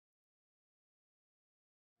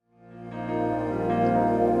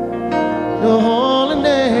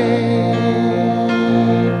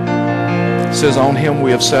says, on him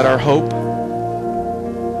we have set our hope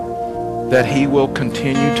that he will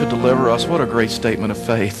continue to deliver us. What a great statement of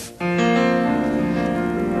faith.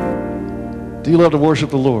 Do you love to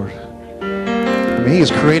worship the Lord? I mean, he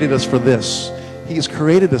has created us for this. He has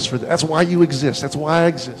created us for this. That's why you exist. That's why I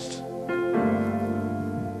exist.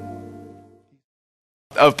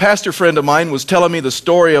 A pastor friend of mine was telling me the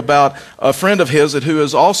story about a friend of his who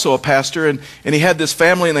is also a pastor, and he had this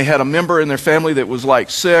family, and they had a member in their family that was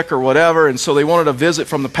like sick or whatever, and so they wanted a visit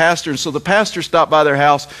from the pastor, and so the pastor stopped by their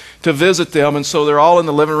house to visit them, and so they're all in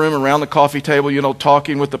the living room around the coffee table, you know,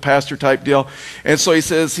 talking with the pastor type deal. And so he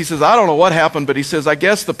says, I don't know what happened, but he says, I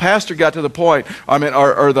guess the pastor got to the point,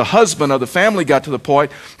 or the husband of the family got to the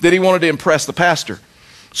point that he wanted to impress the pastor.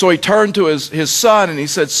 So he turned to his son and he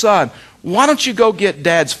said, son, why don't you go get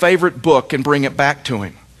Dad's favorite book and bring it back to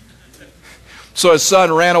him? So his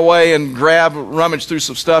son ran away and rummaged through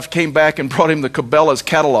some stuff, came back and brought him the Cabela's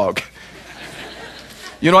catalog.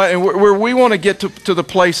 You know, and where we want to get to the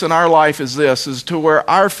place in our life is to where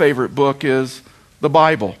our favorite book is the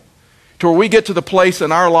Bible. To where we get to the place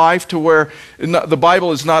in our life to where the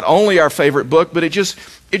Bible is not only our favorite book, but it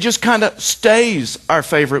just kind of stays our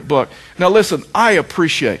favorite book. Now listen, I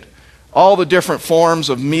appreciate all the different forms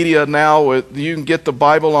of media now. You can get the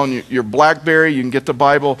Bible on your BlackBerry. You can get the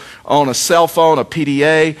Bible on a cell phone, a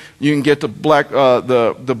PDA. You can get the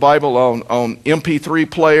Bible on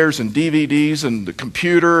MP3 players and DVDs and the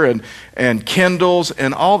computer and Kindles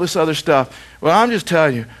and all this other stuff. Well, I'm just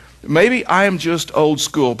telling you, maybe I am just old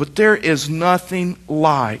school, but there is nothing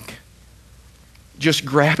like just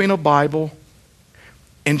grabbing a Bible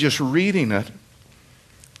and just reading it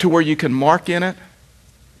to where you can mark in it,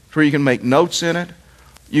 where you can make notes in it.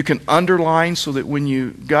 You can underline so that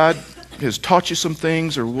when God has taught you some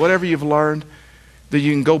things or whatever you've learned, that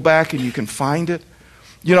you can go back and you can find it.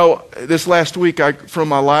 You know, this last week from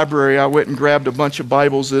my library, I went and grabbed a bunch of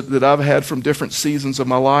Bibles that I've had from different seasons of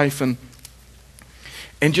my life, and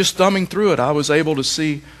just thumbing through it, I was able to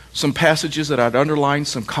see some passages that I'd underlined,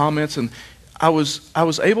 some comments, and I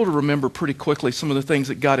was able to remember pretty quickly some of the things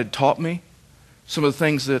that God had taught me, some of the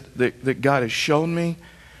things that God has shown me.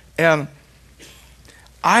 And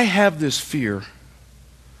I have this fear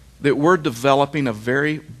that we're developing a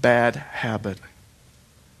very bad habit.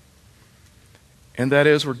 And that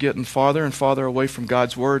is, we're getting farther and farther away from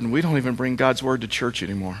God's Word, and we don't even bring God's Word to church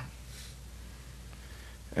anymore.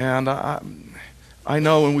 And I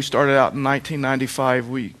know when we started out in 1995,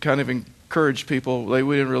 we kind of encouraged people.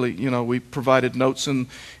 We didn't really, we provided notes in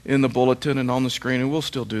the bulletin and on the screen, and we'll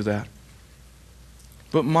still do that.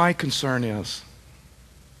 But my concern is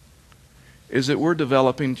that we're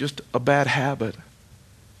developing just a bad habit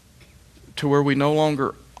to where we no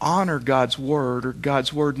longer honor God's Word, or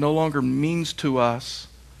God's Word no longer means to us,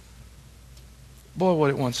 what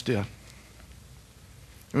it once did.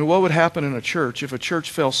 I mean, what would happen in a church if a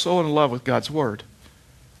church fell so in love with God's Word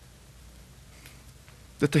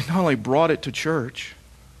that they not only brought it to church,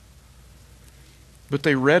 but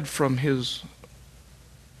they read from His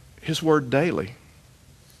Word daily?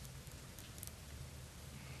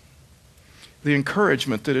 The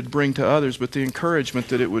encouragement that it'd bring to others, but the encouragement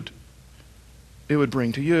that it would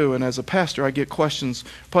bring to you. And as a pastor, I get questions.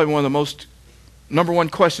 Probably one of the most number one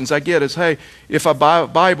questions I get is, "Hey, if I buy a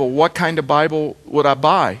Bible, what kind of Bible would I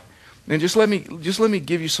buy?" And just let me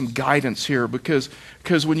give you some guidance here, because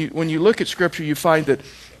when you look at Scripture, you find that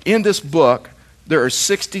in this book there are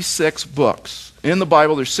 66 books. In the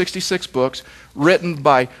Bible, there's 66 books written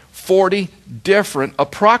by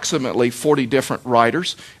approximately 40 different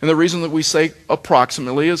writers. And the reason that we say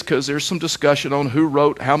approximately is because there's some discussion on who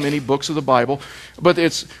wrote how many books of the Bible. But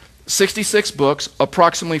it's 66 books,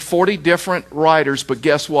 approximately 40 different writers, but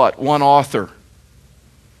guess what? One author,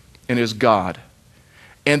 and is God.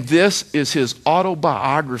 And this is His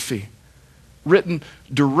autobiography, written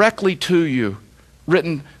directly to you,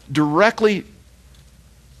 written directly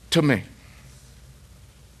to me.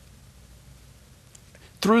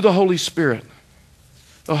 Through the Holy Spirit.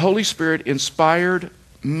 The Holy Spirit inspired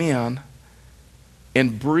men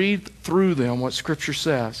and breathed through them what Scripture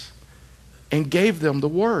says and gave them the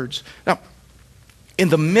words. Now, in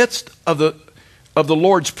the midst of the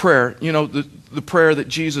Lord's Prayer, the prayer that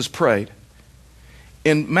Jesus prayed,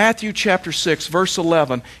 in Matthew chapter 6, verse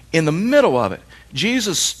 11, in the middle of it,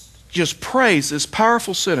 Jesus just prays this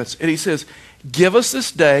powerful sentence, and He says, "Give us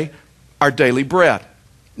this day our daily bread."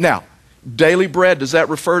 Now, daily bread, does that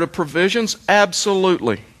refer to provisions?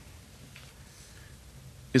 Absolutely.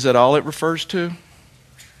 Is that all it refers to?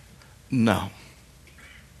 No.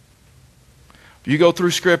 You go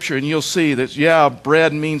through Scripture and you'll see that, yeah,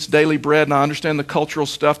 bread means daily bread, and I understand the cultural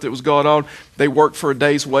stuff that was going on. They worked for a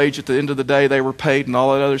day's wage. At the end of the day, they were paid and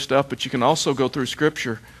all that other stuff. But you can also go through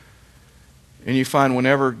Scripture and you find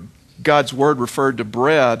whenever God's Word referred to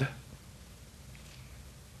bread,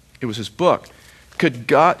 it was His book.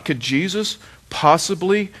 Could Jesus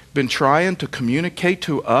possibly been trying to communicate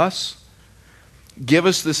to us? Give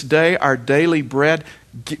us this day our daily bread.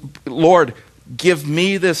 Lord, give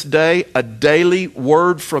me this day a daily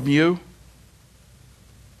word from you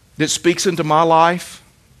that speaks into my life.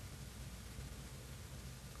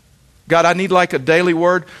 God, I need like a daily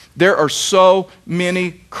word. There are so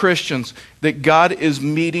many Christians that God is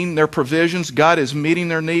meeting their provisions, God is meeting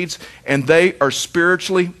their needs, and they are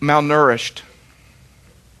spiritually malnourished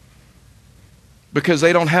because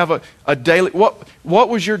they don't have a daily... What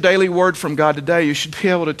was your daily word from God today? You should be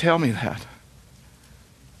able to tell me that.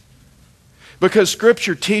 Because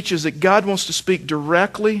Scripture teaches that God wants to speak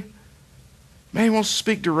directly. Man, He wants to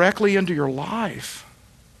speak directly into your life.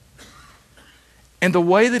 And the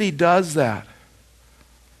way that He does that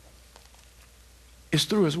is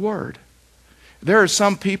through His Word. There are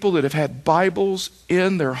some people that have had Bibles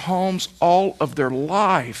in their homes all of their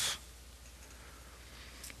life.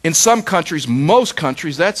 In some countries, most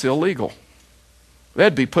countries, that's illegal.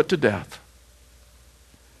 They'd be put to death.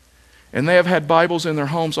 And they have had Bibles in their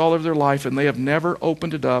homes all of their life, and they have never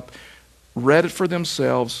opened it up, read it for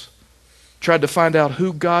themselves, tried to find out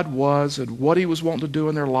who God was and what He was wanting to do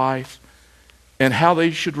in their life, and how they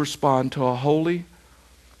should respond to a holy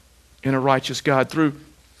and a righteous God. Through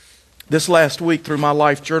this last week, through my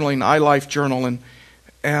life journaling, iLife Journal,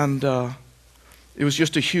 and it was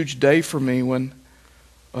just a huge day for me when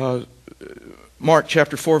Mark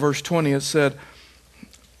chapter 4, verse 20, it said,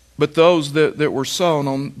 but those that were sown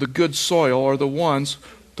on the good soil are the ones,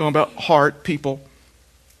 talking about heart, people,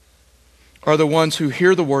 are the ones who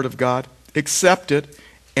hear the Word of God, accept it,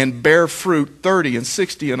 and bear fruit 30 and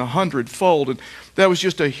 60 and 100-fold. And that was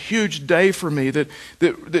just a huge day for me,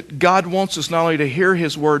 that God wants us not only to hear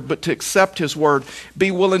His Word, but to accept His Word,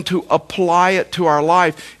 be willing to apply it to our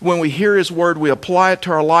life. When we hear His Word, we apply it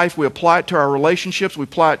to our life, we apply it to our relationships, we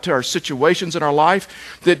apply it to our situations in our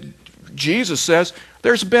life, that Jesus says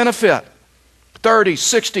there's benefit. 30,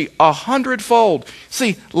 60, 100-fold.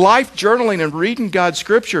 See, life journaling and reading God's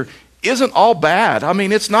Scripture isn't all bad. I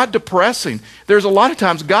mean, it's not depressing. There's a lot of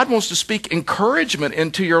times God wants to speak encouragement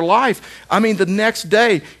into your life. I mean, the next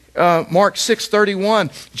day, Mark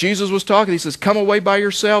 6:31, Jesus was talking. He says, come away by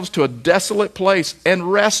yourselves to a desolate place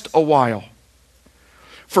and rest a while.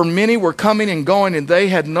 For many were coming and going, and they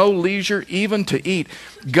had no leisure even to eat.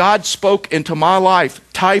 God spoke into my life,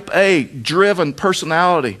 type A, driven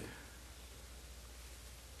personality.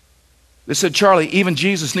 They said, Charlie, even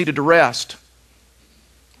Jesus needed to rest.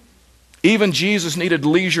 Even Jesus needed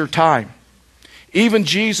leisure time. Even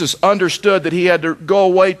Jesus understood that He had to go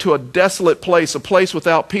away to a desolate place, a place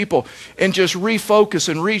without people, and just refocus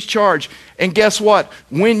and recharge. And guess what?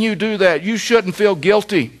 When you do that, you shouldn't feel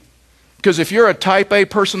guilty. Because if you're a type A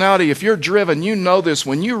personality, if you're driven, you know this.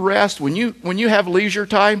 When you rest, when you have leisure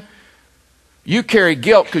time, you carry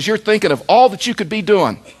guilt because you're thinking of all that you could be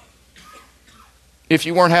doing if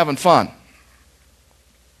you weren't having fun.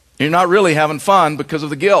 You're not really having fun because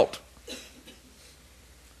of the guilt.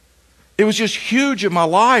 It was just huge in my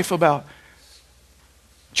life about,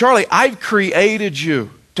 Charlie, I've created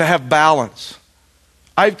you to have balance.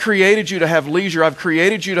 I've created you to have leisure. I've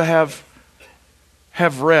created you to have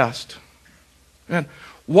rest. And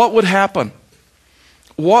what would happen?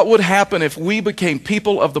 What would happen if we became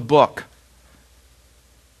people of the book?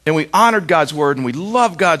 And we honored God's Word, and we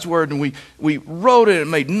loved God's Word, and we wrote it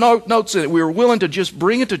and made notes in it. We were willing to just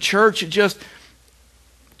bring it to church and just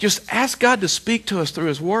ask God to speak to us through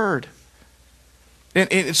His Word.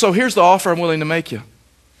 And so here's the offer I'm willing to make you.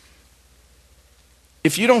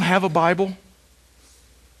 If you don't have a Bible,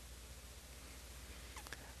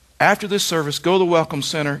 after this service, go to the Welcome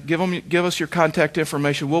Center, give us your contact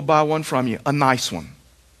information. We'll buy one from you, a nice one.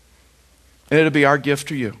 And it'll be our gift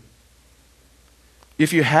to you.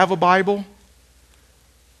 If you have a Bible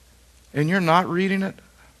and you're not reading it,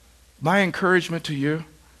 my encouragement to you,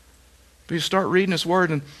 please start reading His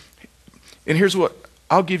Word. And here's what,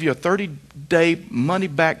 I'll give you a 30-day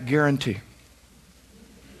money-back guarantee.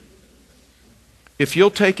 If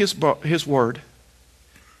you'll take His Word,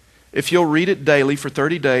 if you'll read it daily for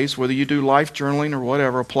 30 days, whether you do life journaling or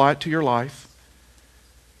whatever, apply it to your life,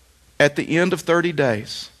 at the end of 30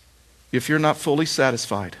 days, if you're not fully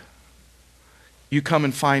satisfied, you come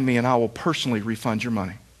and find me and I will personally refund your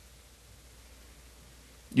money.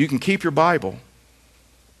 You can keep your Bible,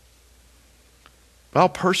 but I'll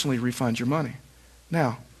personally refund your money.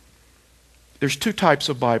 Now, there's two types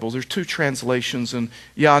of Bibles. There's two translations. And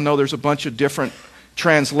yeah, I know there's a bunch of different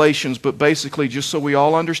translations, but basically, just so we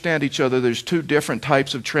all understand each other, there's two different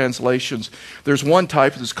types of translations. There's one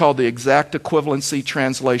type that's called the exact equivalency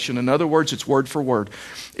translation. In other words, it's word for word.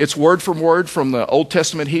 It's word for word from the Old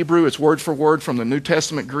Testament Hebrew. It's word for word from the New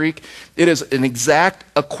Testament Greek. It is an exact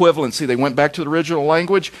equivalency. They went back to the original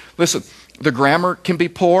language. Listen, the grammar can be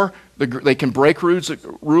poor. They can break rules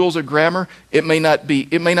of grammar. It may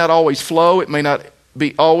not always flow. It may not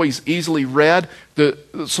be always easily read.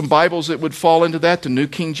 Some Bibles that would fall into that, the New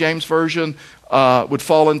King James Version would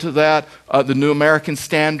fall into that, the New American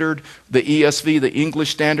Standard, the ESV, the English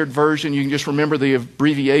Standard Version. You can just remember the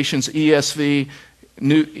abbreviations ESV,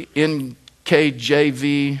 New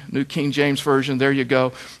NKJV, New King James Version, there you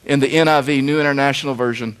go. And the NIV, New International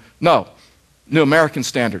Version. No, New American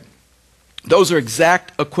Standard. Those are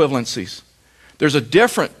exact equivalencies. There's a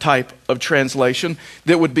different type of translation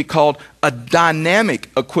that would be called a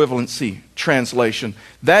dynamic equivalency translation.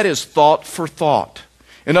 That is thought for thought.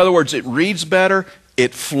 In other words, it reads better,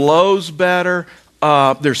 it flows better.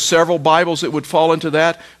 There's several Bibles that would fall into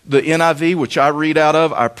that. The NIV, which I read out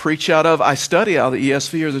of, I preach out of, I study out of the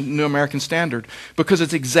ESV or the New American Standard because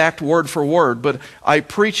it's exact word for word. But I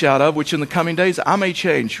preach out of, which in the coming days I may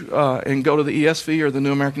change and go to the ESV or the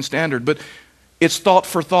New American Standard. But it's thought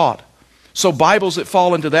for thought. So Bibles that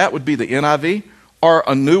fall into that would be the NIV, or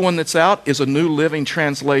a new one that's out is a New Living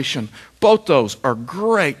Translation. Both those are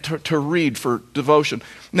great to read for devotion.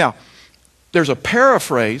 Now, there's a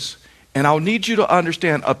paraphrase, and I'll need you to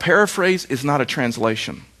understand, a paraphrase is not a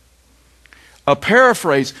translation. A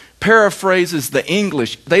paraphrase paraphrases the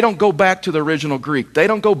English. They don't go back to the original Greek. They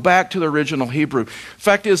don't go back to the original Hebrew.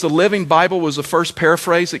 Fact is, the Living Bible was the first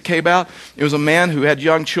paraphrase that came out. It was a man who had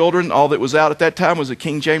young children. All that was out at that time was a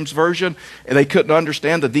King James Version, and they couldn't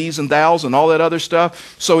understand the these and thous and all that other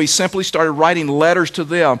stuff. So he simply started writing letters to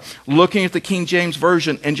them, looking at the King James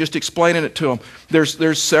Version and just explaining it to them.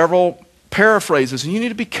 There's several paraphrases, and you need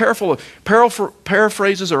to be careful.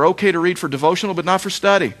 Paraphrases are okay to read for devotional, but not for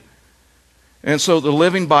study. And so the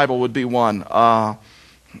Living Bible would be one. The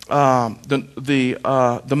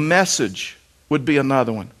Message would be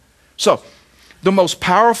another one. So the most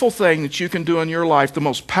powerful thing that you can do in your life, the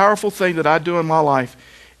most powerful thing that I do in my life,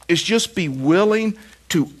 is just be willing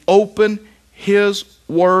to open His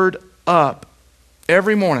Word up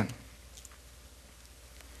every morning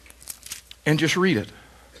and just read it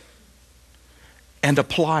and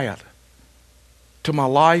apply it to my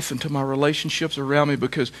life and to my relationships around me,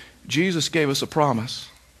 because Jesus gave us a promise.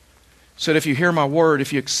 He said, if you hear my word,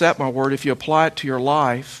 if you accept my word, if you apply it to your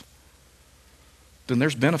life, then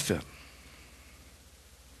there's benefit.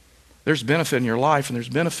 There's benefit in your life, and there's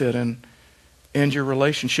benefit in your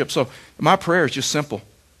relationship. So my prayer is just simple.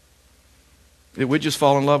 That we'd just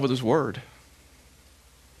fall in love with His word.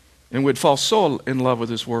 And we'd fall so in love with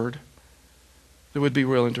His word that we'd be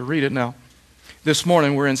willing to read it. Now, this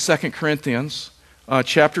morning we're in 2 Corinthians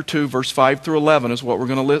chapter 2, verse 5 through 11 is what we're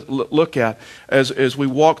going to look at as we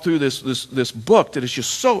walk through this book that is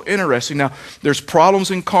just so interesting. Now, there's problems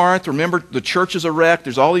in Corinth. Remember, the church is a wreck.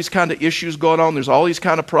 There's all these kind of issues going on. There's all these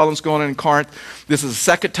kind of problems going on in Corinth. This is the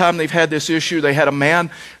second time they've had this issue. They had a man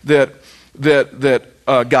that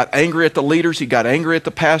got angry at the leaders. He got angry at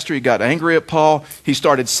the pastor. He got angry at Paul. He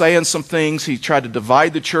started saying some things. He tried to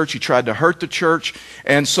divide the church. He tried to hurt the church.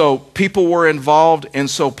 And so people were involved. And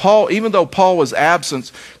so Paul, even though Paul was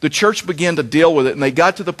absent, the church began to deal with it. And they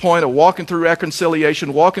got to the point of walking through reconciliation,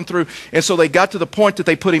 and so they got to the point that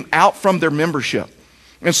they put him out from their membership.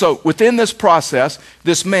 And so within this process,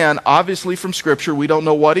 this man, obviously from Scripture, we don't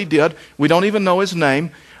know what he did. We don't even know his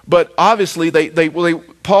name. But obviously,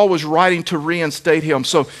 Paul was writing to reinstate him.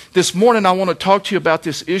 So this morning, I want to talk to you about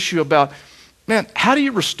this issue about, man, how do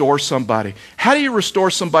you restore somebody? How do you restore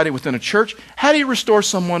somebody within a church? How do you restore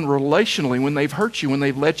someone relationally when they've hurt you, when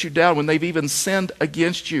they've let you down, when they've even sinned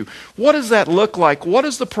against you? What does that look like? What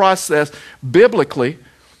is the process biblically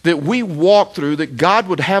that we walk through, that God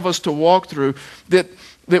would have us to walk through, that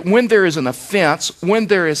when there is an offense, when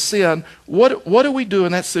there is sin, what do we do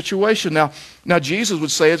in that situation? Now Jesus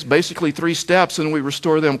would say it's basically 3 steps, and we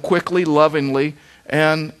restore them quickly, lovingly,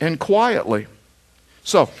 and quietly.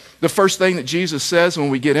 So the first thing that Jesus says when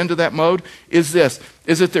we get into that mode is that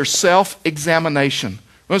there's self-examination.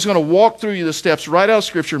 I'm just going to walk through you the steps right out of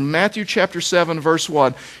Scripture. Matthew chapter 7, verse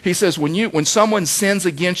 1. He says, when someone sins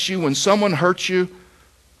against you, when someone hurts you,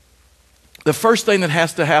 the first thing that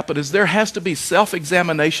has to happen is there has to be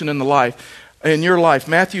self-examination in your life.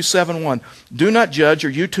 Matthew 7:1. Do not judge, or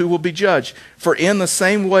you too will be judged. For in the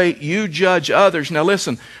same way you judge others. Now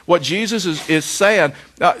listen, what Jesus is saying,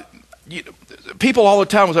 People all the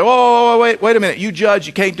time will say, "Oh, wait a minute, you judge,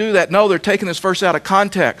 you can't do that." No, they're taking this verse out of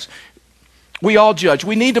context. We all judge.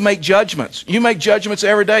 We need to make judgments. You make judgments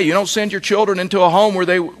every day. You don't send your children into a home where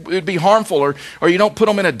it would be harmful, or you don't put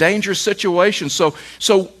them in a dangerous situation. So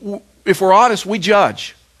if we're honest, we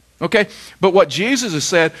judge. Okay? But what Jesus has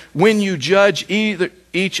said, when you judge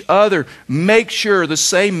each other, make sure the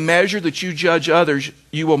same measure that you judge others,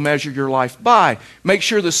 you will measure your life by. Make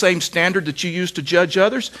sure the same standard that you use to judge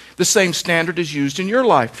others, the same standard is used in your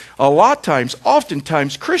life.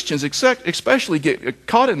 Oftentimes, Christians especially get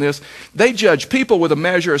caught in this. They judge people with a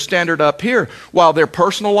measure, a standard up here, while their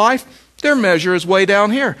personal life, their measure is way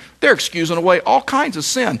down here. They're excusing away all kinds of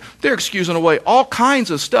sin. They're excusing away all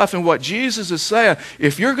kinds of stuff. And what Jesus is saying,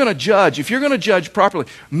 if you're going to judge properly,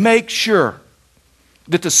 make sure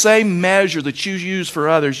that the same measure that you use for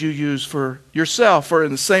others, you use for yourself. For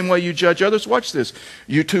in the same way you judge others, watch this,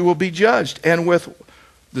 you too will be judged. And with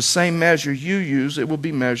the same measure you use, it will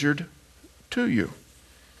be measured to you.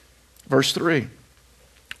 Verse 3.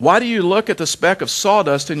 Why do you look at the speck of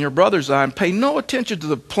sawdust in your brother's eye and pay no attention to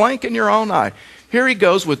the plank in your own eye? Here he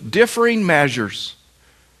goes with differing measures.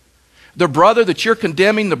 The brother that you're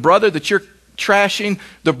condemning, the brother that you're trashing,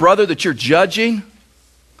 the brother that you're judging,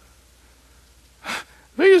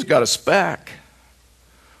 he just got a speck.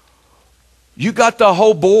 You got the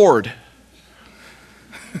whole board.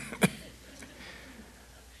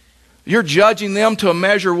 You're judging them to a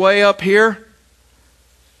measure way up here.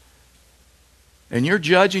 And you're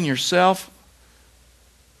judging yourself.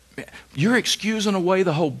 You're excusing away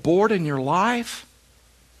the whole board in your life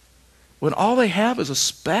when all they have is a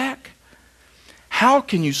speck. How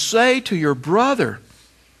can you say to your brother,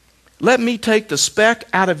 let me take the speck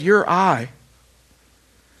out of your eye,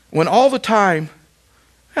 when all the time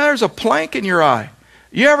there's a plank in your eye?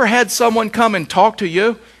 You ever had someone come and talk to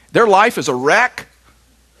you? Their life is a wreck.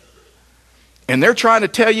 And they're trying to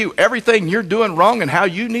tell you everything you're doing wrong and how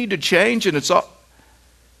you need to change, and it's all.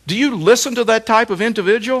 Do you listen to that type of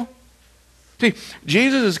individual? See,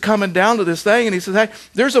 Jesus is coming down to this thing and he says, hey,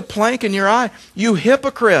 there's a plank in your eye. You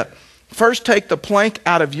hypocrite. First take the plank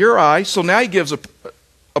out of your eye. So now he gives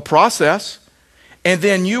a process. And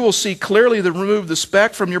then you will see clearly to remove the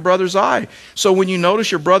speck from your brother's eye. So when you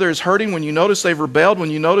notice your brother is hurting, when you notice they've rebelled, when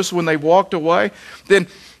you notice when they walked away, then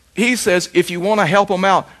he says, if you want to help them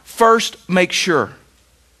out, first make sure.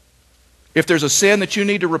 If there's a sin that you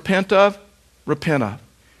need to repent of, repent of.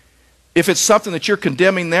 If it's something that you're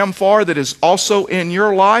condemning them for that is also in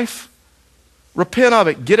your life, repent of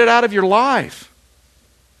it. Get it out of your life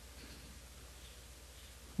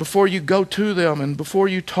before you go to them and before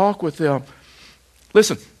you talk with them.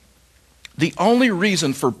 Listen, the only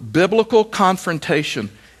reason for biblical confrontation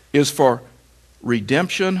is for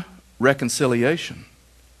redemption, reconciliation.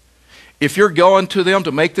 If you're going to them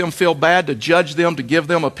to make them feel bad, to judge them, to give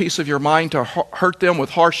them a piece of your mind, to hurt them with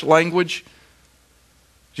harsh language,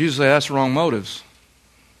 Jesus said that's wrong motives.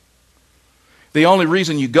 The only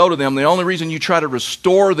reason you go to them, the only reason you try to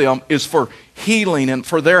restore them is for healing and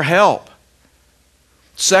for their help.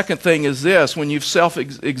 Second thing is this, when you've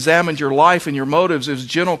self-examined your life and your motives, is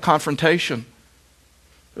gentle confrontation.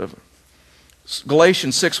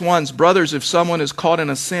 Galatians 6:1, brothers, if someone is caught in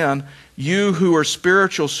a sin, you who are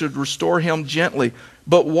spiritual should restore him gently.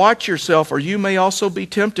 But watch yourself, or you may also be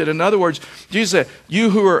tempted. In other words, Jesus said, you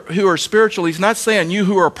who are spiritual, he's not saying you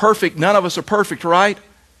who are perfect, none of us are perfect, right?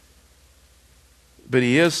 But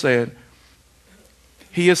he is saying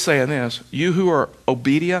this, you who are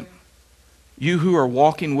obedient, you who are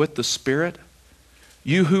walking with the Spirit,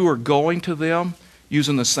 you who are going to them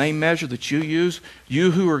using the same measure that you use,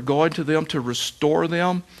 you who are going to them to restore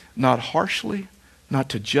them, not harshly, not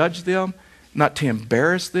to judge them, not to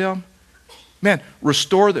embarrass them. Man,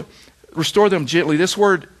 restore them gently. This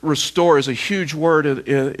word restore is a huge word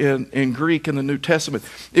in Greek in the New Testament.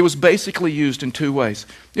 It was basically used in two ways.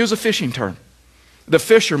 It was a fishing term. The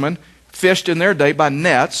fishermen fished in their day by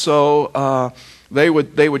nets, so they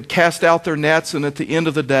would cast out their nets, and at the end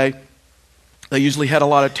of the day, they usually had a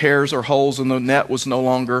lot of tears or holes, and the net was no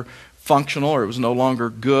longer functional, or it was no longer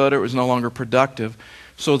good, or it was no longer productive.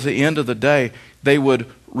 So at the end of the day, they would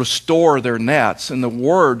restore their nets. And the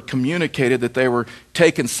word communicated that they were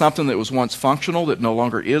taking something that was once functional, that no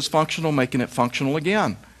longer is functional, making it functional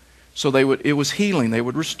again. So it was healing. They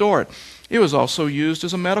would restore it. It was also used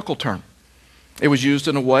as a medical term. It was used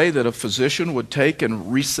in a way that a physician would take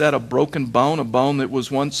and reset a broken bone, a bone that was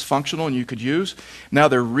once functional and you could use. Now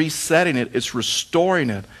they're resetting it. It's restoring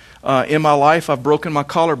it. In my life, I've broken my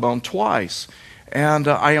collarbone twice. And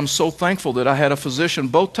I am so thankful that I had a physician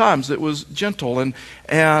both times that was gentle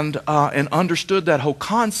and understood that whole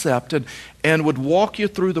concept. and would walk you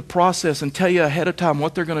through the process and tell you ahead of time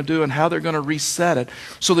what they're going to do and how they're going to reset it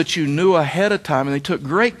so that you knew ahead of time, and they took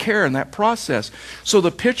great care in that process. So the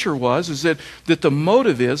picture is that the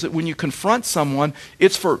motive is that when you confront someone,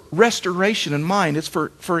 it's for restoration in mind. It's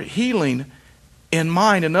for healing in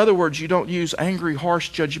mind. In other words, you don't use angry, harsh,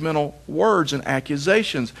 judgmental words and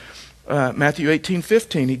accusations. Matthew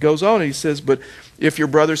 18:15, he goes on and he says, but if your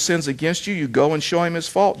brother sins against you, you go and show him his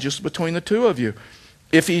fault just between the two of you.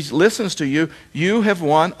 If he listens to you, you have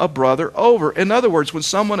won a brother over. In other words, when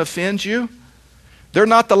someone offends you, they're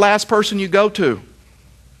not the last person you go to.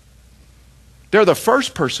 They're the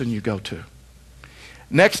first person you go to.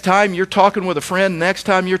 Next time you're talking with a friend, next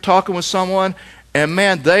time you're talking with someone, and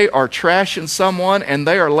man, they are trashing someone and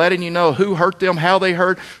they are letting you know who hurt them, how they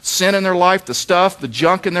hurt, sin in their life, the stuff, the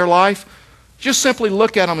junk in their life. Just simply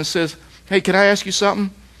look at them and says, hey, can I ask you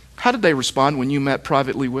something? How did they respond when you met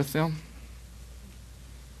privately with them?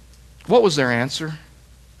 What was their answer?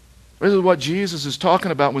 This is what Jesus is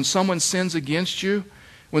talking about. When someone sins against you,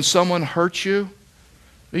 when someone hurts you,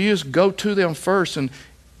 you just go to them first, and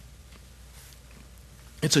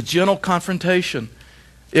it's a gentle confrontation.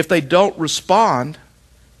 If they don't respond,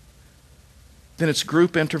 then it's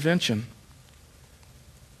group intervention.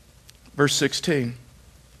 Verse 16.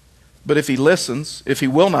 But if he listens, if he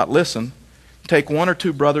will not listen, take one or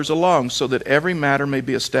two brothers along, so that every matter may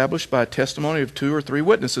be established by a testimony of 2 or 3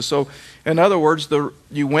 witnesses. So, in other words,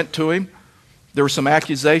 you went to him. There were some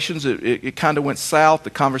accusations. It kind of went south. The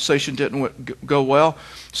conversation didn't go well.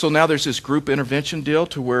 So now there's this group intervention deal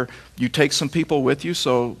to where you take some people with you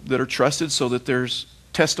that are trusted, so that there's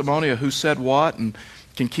testimony of who said what and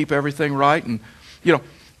can keep everything right. And,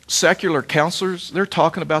 secular counselors, they're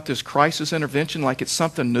talking about this crisis intervention like it's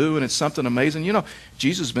something new and it's something amazing.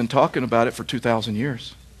 Jesus has been talking about it for 2,000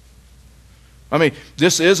 years. I mean,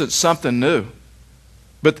 this isn't something new.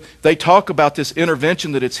 But they talk about this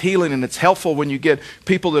intervention, that it's healing and it's helpful when you get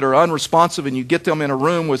people that are unresponsive and you get them in a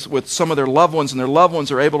room with some of their loved ones, and their loved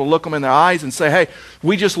ones are able to look them in their eyes and say, hey,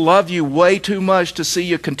 we just love you way too much to see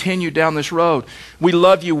you continue down this road. We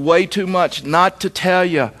love you way too much not to tell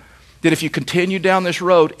you that if you continue down this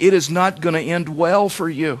road, it is not going to end well for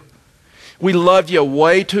you. We love you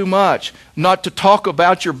way too much not to talk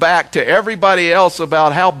about your back to everybody else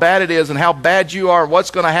about how bad it is and how bad you are and what's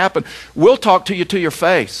going to happen. We'll talk to you to your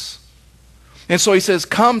face. And so he says,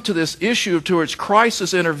 come to this issue, to its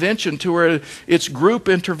crisis intervention, to where it's group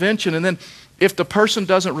intervention. And then if the person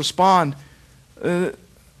doesn't respond, then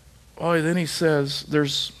he says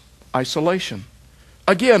there's isolation.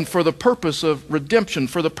 Again, for the purpose of redemption,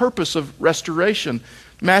 for the purpose of restoration.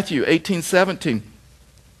 Matthew 18:17.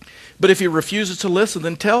 But if he refuses to listen,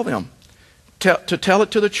 then tell them. To tell it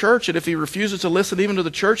to the church. And if he refuses to listen even to the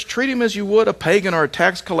church, treat him as you would a pagan or a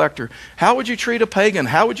tax collector. How would you treat a pagan?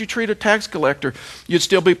 How would you treat a tax collector? You'd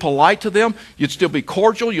still be polite to them. You'd still be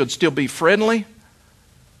cordial. You'd still be friendly.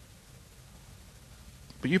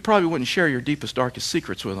 But you probably wouldn't share your deepest, darkest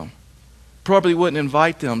secrets with them. Probably wouldn't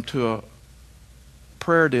invite them to a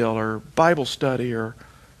prayer deal or Bible study or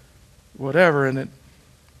whatever. And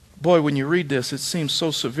boy, when you read this, it seems so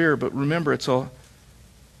severe, but remember, it's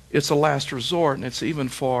a last resort, and it's even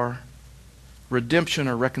for redemption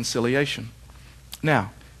or reconciliation.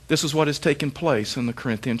 Now, this is what has taken place in the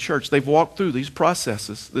Corinthian church. They've walked through this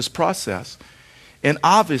process, and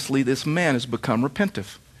obviously this man has become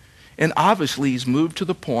repentive. And obviously he's moved to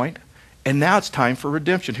the point, and now it's time for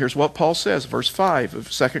redemption. Here's what Paul says, verse 5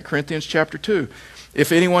 of 2 Corinthians chapter 2.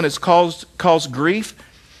 If anyone has caused grief,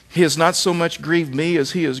 he has not so much grieved me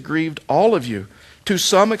as he has grieved all of you, to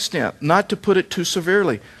some extent, not to put it too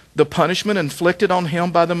severely. The punishment inflicted on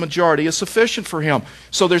him by the majority is sufficient for him.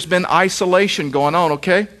 So there's been isolation going on,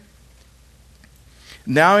 okay?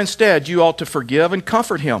 Now instead, you ought to forgive and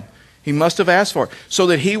comfort him. He must have asked for it, so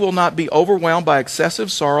that he will not be overwhelmed by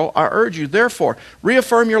excessive sorrow. I urge you, therefore,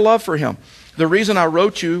 reaffirm your love for him. The reason I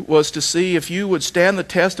wrote you was to see if you would stand the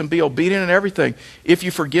test and be obedient in everything. If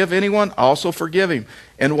you forgive anyone, also forgive him.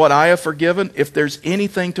 And what I have forgiven, if there's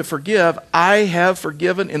anything to forgive, I have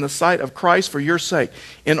forgiven in the sight of Christ for your sake,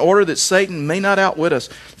 in order that Satan may not outwit us,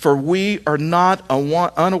 for we are not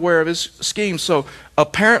unaware of his schemes. So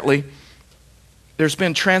apparently, there's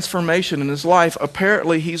been transformation in his life.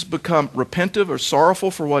 Apparently, he's become repentive or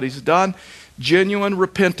sorrowful for what he's done. Genuine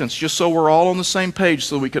repentance, just so we're all on the same page,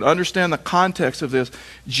 so we can understand the context of this.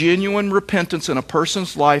 Genuine repentance in a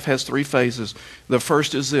person's life has 3 phases. The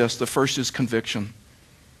first is this. The first is conviction.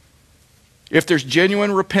 If there's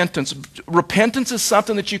genuine repentance, repentance is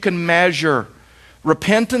something that you can measure.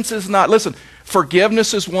 Repentance is not, listen,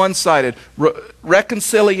 forgiveness is one-sided.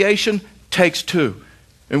 Reconciliation takes 2.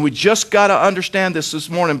 And we just got to understand this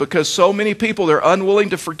morning, because so many people, they're unwilling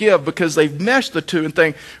to forgive because they've meshed the two and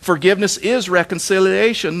think forgiveness is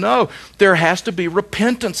reconciliation. No, there has to be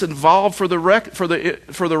repentance involved for the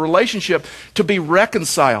relationship to be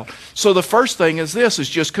reconciled. So the first thing is this, is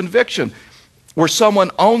just conviction. Where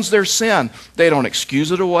someone owns their sin, they don't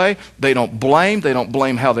excuse it away, they don't blame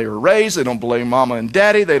how they were raised, they don't blame mama and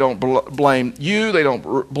daddy, they don't blame you, they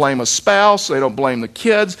don't blame a spouse, they don't blame the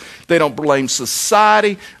kids, they don't blame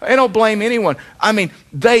society, they don't blame anyone. I mean,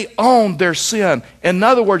 they own their sin. In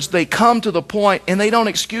other words, they come to the point and they don't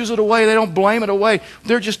excuse it away, they don't blame it away.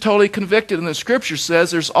 They're just totally convicted. And the Scripture says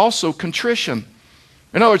there's also contrition.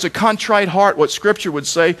 In other words, a contrite heart, what Scripture would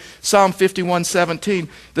say, Psalm 51:17,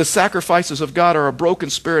 the sacrifices of God are a broken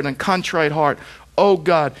spirit and contrite heart. Oh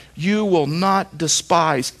God, you will not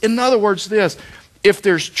despise. In other words, this, if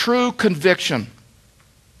there's true conviction,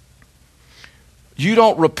 you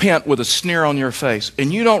don't repent with a sneer on your face,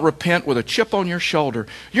 and you don't repent with a chip on your shoulder.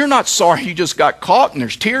 You're not sorry you just got caught, and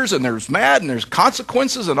there's tears, and there's mad, and there's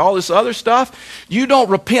consequences, and all this other stuff. You don't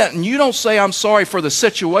repent, and you don't say, I'm sorry for the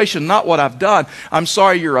situation, not what I've done. I'm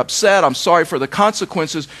sorry you're upset. I'm sorry for the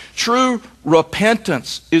consequences. True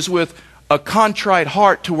repentance is with a contrite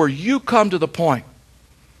heart, to where you come to the point.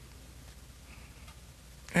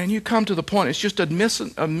 And you come to the point. It's just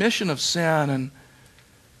admission of sin and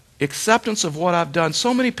acceptance of what I've done.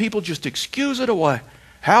 So many people just excuse it away.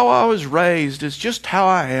 How I was raised is just how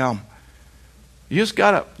I am. You just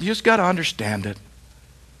gotta understand it.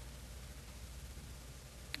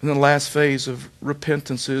 And then the last phase of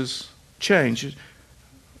repentance is change.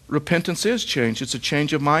 Repentance is change. It's a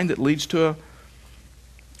change of mind that leads to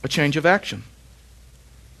a change of action.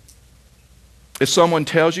 If someone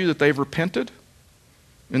tells you that they've repented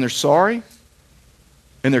and they're sorry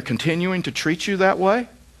and they're continuing to treat you that way,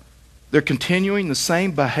 they're continuing the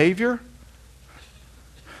same behavior,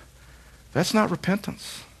 that's not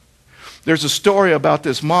repentance. There's a story about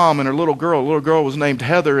this mom and her little girl. The little girl was named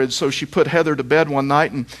Heather, and so she put Heather to bed one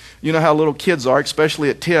night, and you know how little kids are, especially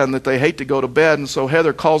at 10, that they hate to go to bed. And so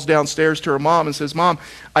Heather calls downstairs to her mom and says, Mom,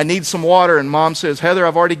 I need some water. And Mom says, Heather,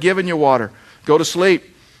 I've already given you water. Go to sleep.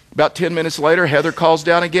 About 10 minutes later, Heather calls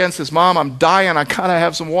down again and says, Mom, I'm dying. I gotta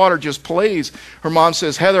have some water, just please. Her mom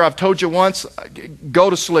says, Heather, I've told you once, go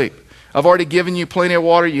to sleep. I've already given you plenty of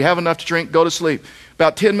water. You have enough to drink. Go to sleep.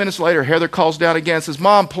 About 10 minutes later, Heather calls down again and says,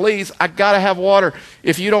 Mom, please, I got to have water.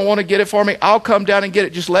 If you don't want to get it for me, I'll come down and get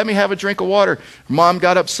it. Just let me have a drink of water. Mom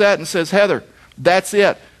got upset and says, Heather, that's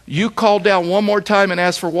it. You call down one more time and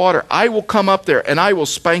ask for water. I will come up there and I will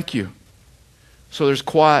spank you. So there's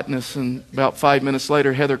quietness, and about 5 minutes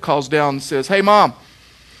later, Heather calls down and says, Hey, Mom,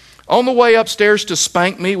 on the way upstairs to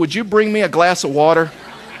spank me, would you bring me a glass of water?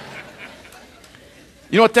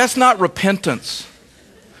 You know what? That's not repentance.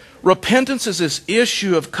 Repentance is this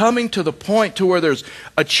issue of coming to the point to where there's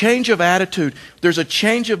a change of attitude, there's a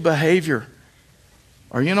change of behavior.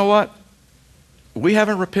 Or you know what? We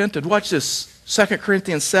haven't repented. Watch this. 2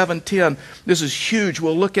 Corinthians 7:10. This is huge.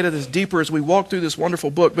 We'll look at it as deeper as we walk through this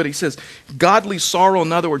wonderful book. But he says, godly sorrow,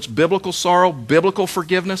 in other words, biblical sorrow, biblical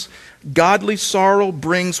forgiveness. Godly sorrow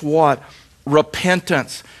brings what?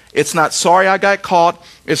 Repentance. It's not sorry I got caught.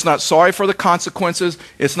 It's not sorry for the consequences.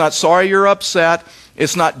 It's not sorry you're upset.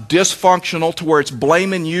 It's not dysfunctional to where it's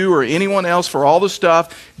blaming you or anyone else for all the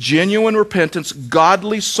stuff. Genuine repentance,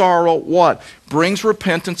 godly sorrow, what? Brings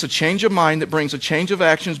repentance, a change of mind that brings a change of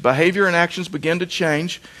actions. Behavior and actions begin to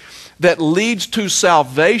change. That leads to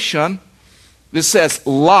salvation. This says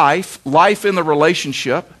life in the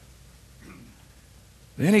relationship.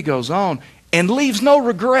 Then he goes on and leaves no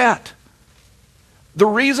regret. The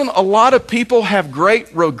reason a lot of people have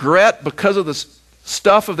great regret because of the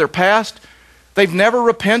stuff of their past, they've never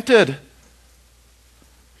repented.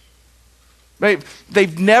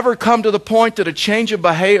 They've never come to the point that a change of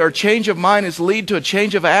behavior or change of mind is lead to a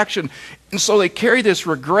change of action. And so they carry this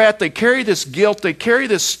regret, they carry this guilt, they carry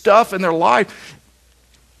this stuff in their life,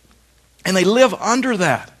 and they live under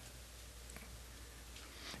that.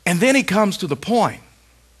 And then he comes to the point,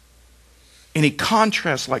 and he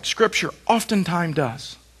contrasts like Scripture oftentimes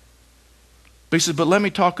does. But he says, but let me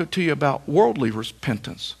talk to you about worldly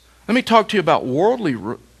repentance. Let me talk to you about worldly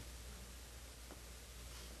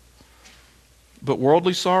but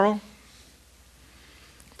worldly sorrow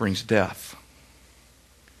brings death.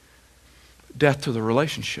 Death to the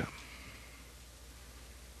relationship.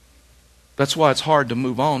 That's why it's hard to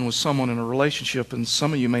move on with someone in a relationship, and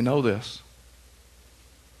some of you may know this.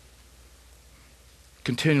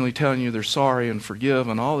 Continually telling you they're sorry and forgive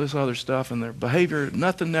and all this other stuff, and their behavior,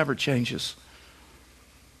 nothing never changes.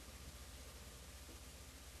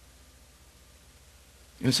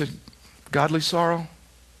 And it said, godly sorrow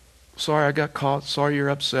Sorry I got caught. Sorry you're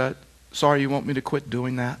upset. Sorry you want me to quit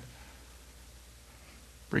doing that.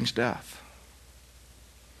 Brings death.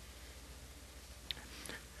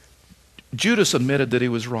 Judas admitted that he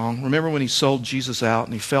was wrong. Remember when he sold Jesus out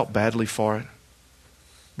and he felt badly for it?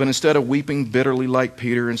 But instead of weeping bitterly like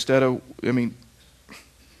Peter, instead of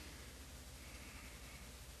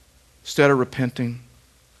repenting,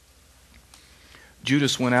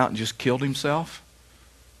 Judas went out and just killed himself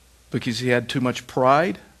because he had too much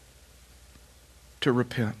pride to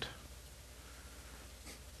repent.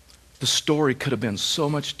 The story could have been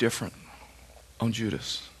so much different on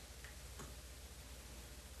Judas.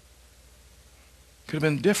 Could have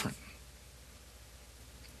been different.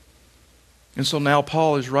 And so now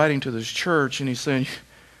Paul is writing to this church and he's saying,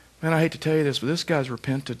 man, I hate to tell you this, but this guy's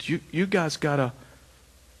repentant. You guys got to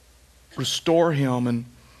restore him. And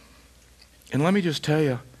let me just tell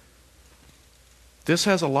you, this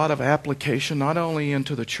has a lot of application, not only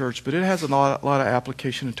into the church, but it has a lot of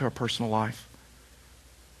application into our personal life.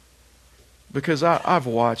 Because I've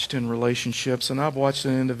watched in relationships, and I've watched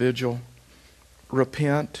an individual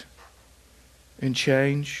repent and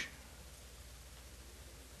change.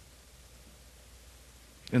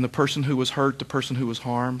 And the person who was hurt, the person who was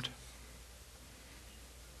harmed,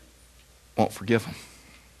 won't forgive him.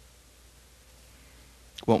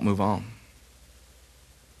 Won't move on.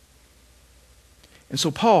 And so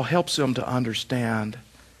Paul helps them to understand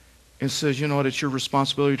and says, you know what, it's your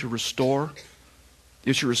responsibility to restore.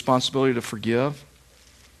 It's your responsibility to forgive.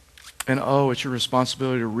 And it's your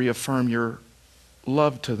responsibility to reaffirm your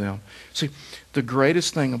love to them. See, the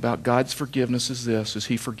greatest thing about God's forgiveness is this, is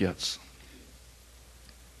He forgets.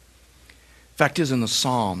 Fact is, in the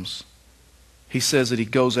Psalms, He says that He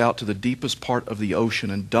goes out to the deepest part of the ocean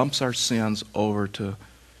and dumps our sins over to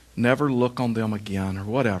never look on them again or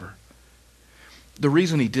whatever. The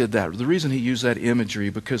reason He did that, the reason He used that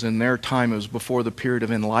imagery, because in their time it was before the period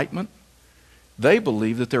of enlightenment. They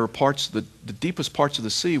believed that there were parts, the deepest parts of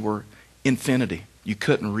the sea were infinity. You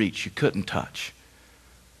couldn't reach, you couldn't touch.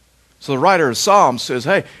 So the writer of Psalms says,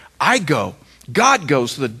 hey, God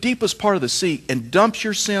goes to the deepest part of the sea and dumps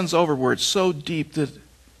your sins over where it's so deep that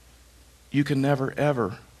you can never,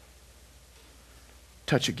 ever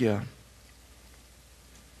touch again.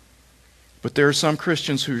 But there are some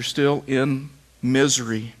Christians who are still in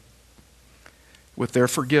misery with their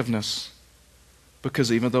forgiveness,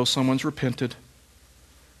 because even though someone's repented,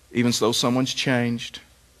 even though someone's changed,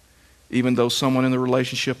 even though someone in the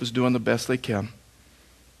relationship is doing the best they can,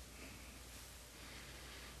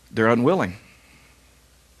 they're unwilling.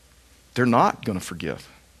 They're not going to forgive.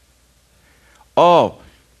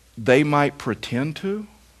 They might pretend to,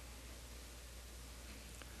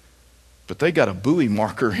 but they got a buoy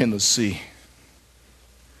marker in the sea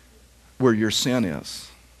where your sin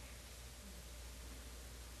is.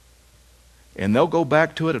 And they'll go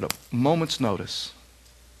back to it at a moment's notice.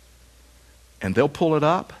 And they'll pull it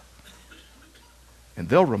up. And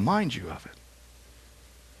they'll remind you of it.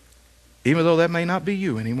 Even though that may not be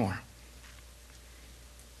you anymore.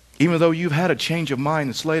 Even though you've had a change of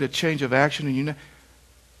mind, it's led a change of action,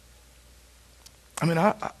 and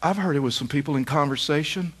I've heard it with some people in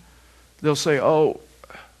conversation. They'll say,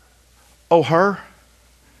 her?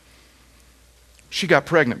 She got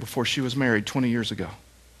pregnant before she was married 20 years ago.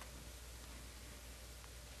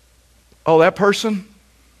 That person?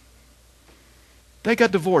 They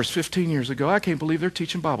got divorced 15 years ago. I can't believe they're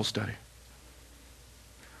teaching Bible study.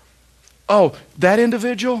 That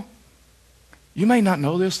individual? You may not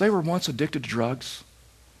know this. They were once addicted to drugs.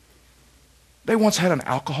 They once had an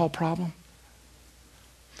alcohol problem.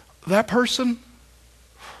 That person?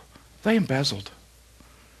 They embezzled.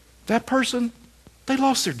 That person? They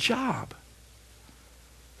lost their job.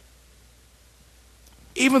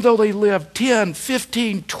 Even though they lived 10,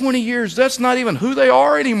 15, 20 years, that's not even who they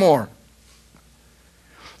are anymore.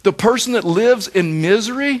 The person that lives in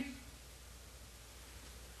misery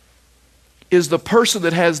is the person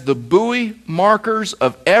that has the buoy markers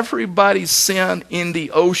of everybody's sin in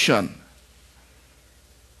the ocean.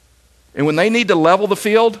 And when they need to level the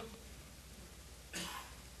field,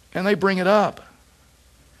 and they bring it up.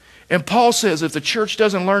 And Paul says if the church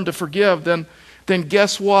doesn't learn to forgive, then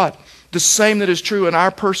guess what? The same that is true in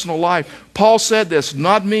our personal life. Paul said this,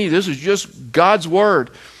 not me, this is just God's word,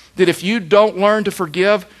 that if you don't learn to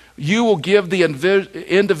forgive, you will give the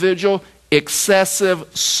individual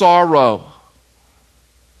excessive sorrow.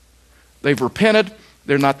 They've repented,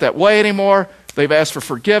 they're not that way anymore, they've asked for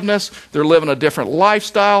forgiveness, they're living a different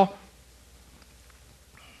lifestyle.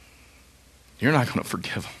 You're not going to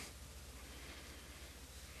forgive them.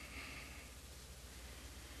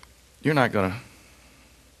 You're not going to.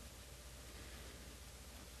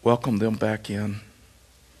 welcome them back in.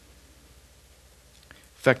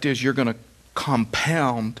 Fact is, you're going to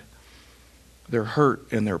compound their hurt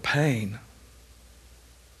and their pain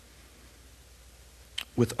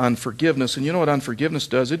with unforgiveness. And you know what unforgiveness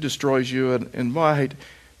does? It destroys you, and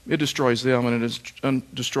it destroys them, and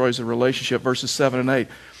it destroys the relationship. Verses 7 and 8.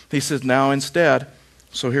 He says, now instead,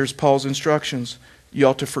 so here's Paul's instructions, you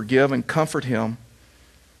ought to forgive and comfort him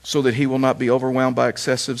so that he will not be overwhelmed by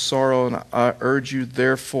excessive sorrow. And I urge you,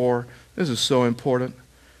 therefore, this is so important,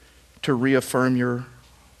 to reaffirm your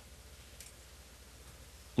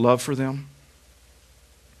love for them.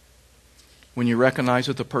 When you recognize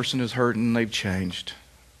that the person is hurting and they've changed,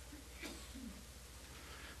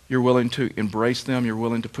 you're willing to embrace them. You're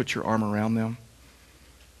willing to put your arm around them.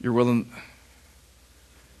 You're willing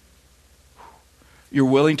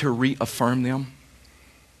to reaffirm them.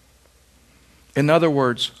 In other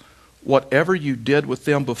words, whatever you did with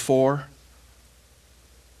them before,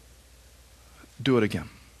 do it again.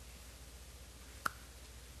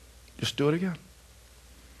 Just do it again.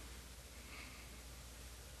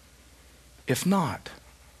 If not,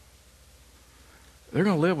 they're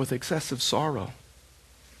going to live with excessive sorrow.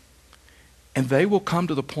 And they will come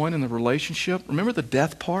to the point in the relationship, remember the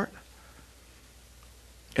death part?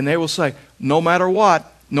 And they will say, no matter what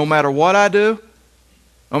I do,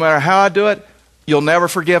 no matter how I do it, you'll never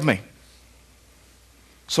forgive me.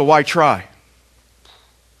 So why try?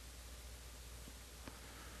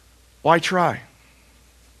 Why try?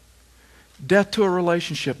 Death to a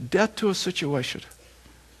relationship, death to a situation.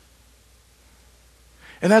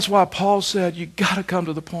 And that's why Paul said, you got to come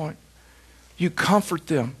to the point. You comfort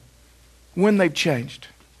them when they've changed.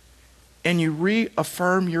 And you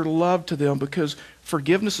reaffirm your love to them, because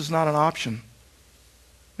forgiveness is not an option.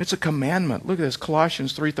 It's a commandment. Look at this.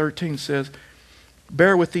 Colossians 3:13 says,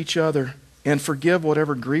 bear with each other and forgive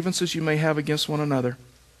whatever grievances you may have against one another.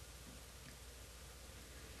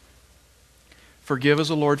 Forgive as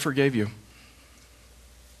the Lord forgave you.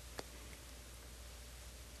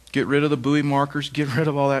 Get rid of the buoy markers. Get rid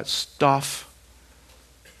of all that stuff.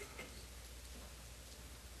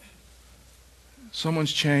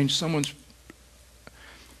 Someone's changed. Shouldn't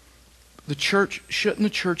the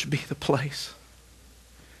church be the place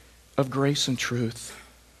of grace and truth?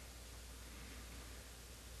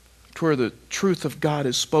 To where the truth of God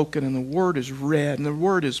is spoken and the Word is read and the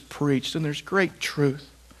Word is preached and there's great truth.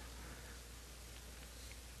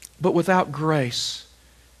 But without grace,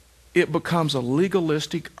 it becomes a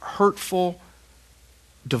legalistic, hurtful,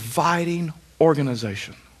 dividing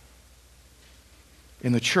organization.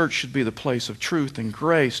 And the church should be the place of truth and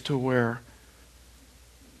grace, to where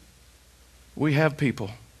we have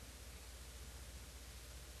people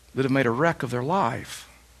that have made a wreck of their life.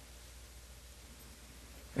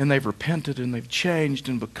 And they've repented and they've changed,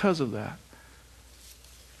 and because of that,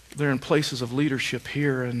 they're in places of leadership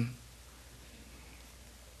here, and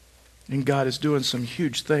God is doing some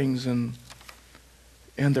huge things in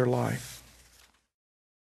their life.